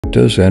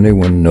Does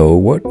anyone know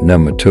what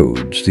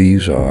nematodes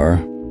these are?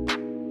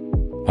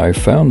 I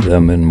found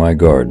them in my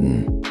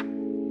garden.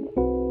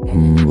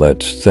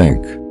 Let's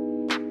think.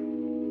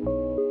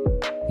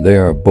 They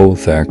are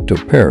both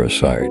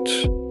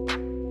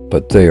ectoparasites,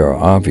 but they are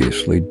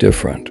obviously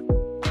different.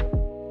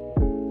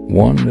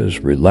 One is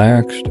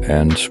relaxed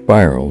and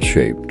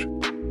spiral-shaped.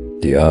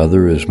 The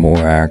other is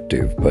more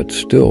active but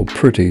still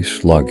pretty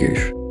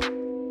sluggish,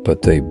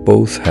 but they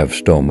both have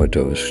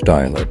stomatose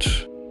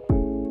stylets.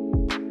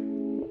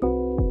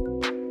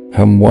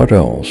 What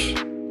else?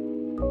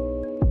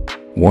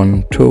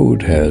 One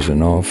toad has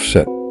an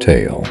offset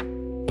tail,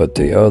 but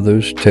the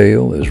other's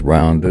tail is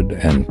rounded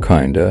and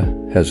kinda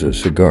has a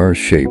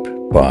cigar-shaped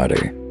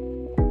body.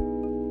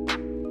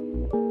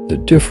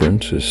 The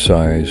difference is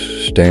size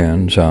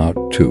stands out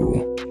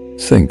too.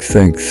 Think,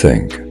 think,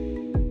 think.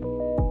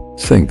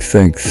 Think,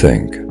 think,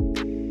 think.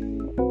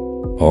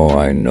 Oh,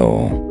 I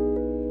know.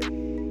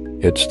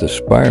 It's the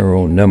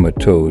spiral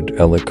nematode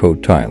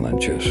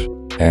Helicotylenchus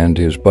and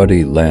his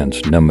buddy lance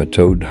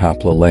nematode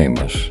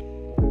Hoplolaemus.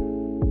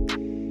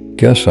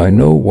 Guess I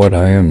know what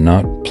I am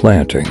not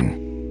planting.